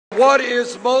What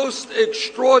is most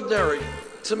extraordinary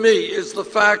to me is the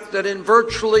fact that in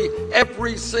virtually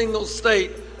every single state,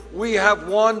 we have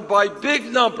won by big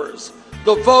numbers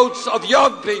the votes of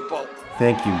young people.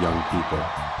 Thank you, young people,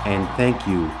 and thank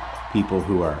you, people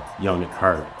who are young at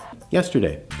heart.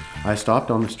 Yesterday, I stopped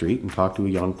on the street and talked to a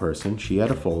young person. She had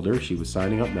a folder. She was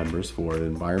signing up members for an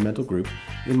environmental group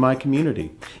in my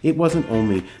community. It wasn't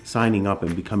only signing up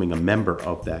and becoming a member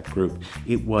of that group.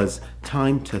 It was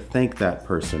time to thank that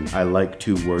person. I like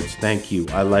 2 words, thank you.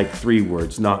 I like 3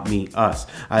 words, not me, us.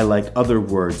 I like other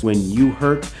words. When you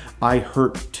hurt, I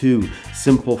hurt too.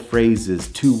 Simple phrases,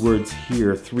 2 words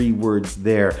here, 3 words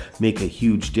there, make a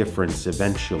huge difference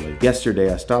eventually.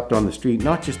 Yesterday, I stopped on the street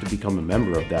not just to become a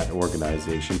member of that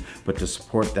organization, but to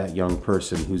support that young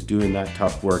person who's doing that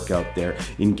tough work out there,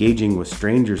 engaging with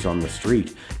strangers on the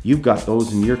street. You've got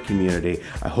those in your community.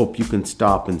 I hope you can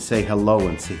stop and say hello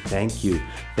and say thank you,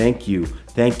 thank you.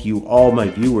 Thank you, all my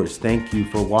viewers. Thank you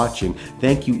for watching.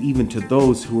 Thank you even to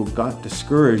those who got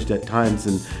discouraged at times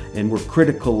and were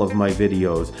critical of my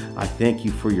videos. I thank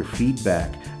you for your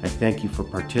feedback. I thank you for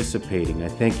participating. I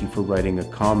thank you for writing a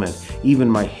comment. Even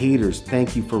my haters,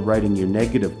 thank you for writing your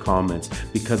negative comments,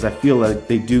 because I feel like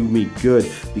they do me good,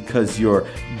 because your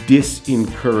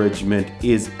disencouragement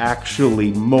is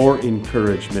actually more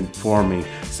encouragement for me.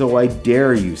 So I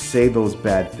dare you, say those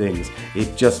bad things.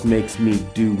 It just makes me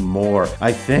do more.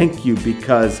 I thank you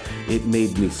because it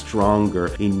made me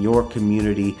stronger. In your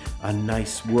community, a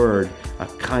nice word, a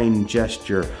kind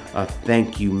gesture, a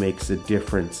thank you makes a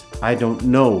difference. I don't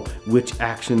know which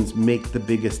actions make the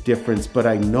biggest difference, but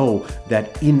I know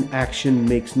that inaction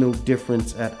makes no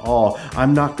difference at all.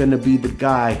 I'm not going to be the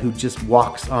guy who just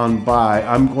walks on by.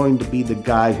 I'm going to be the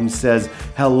guy who says,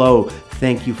 hello,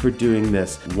 thank you for doing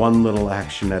this. One little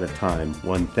action at a time,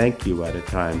 one thank you at a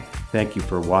time. Thank you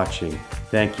for watching.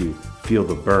 Thank you. Feel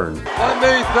the burn. Let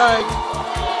me thank.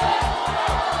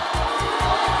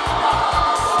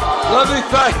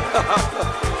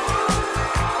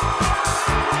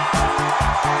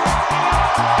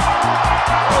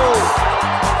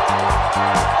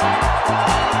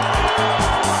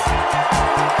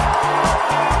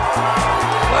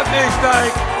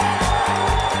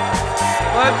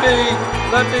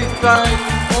 Let me thank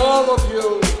all of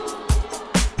you.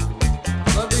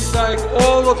 Let me thank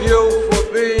all of you for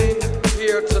being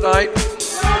here tonight.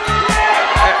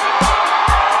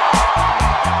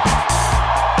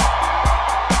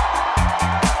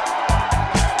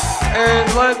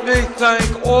 And let me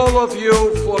thank all of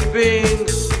you for being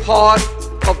part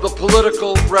of the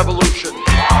political revolution.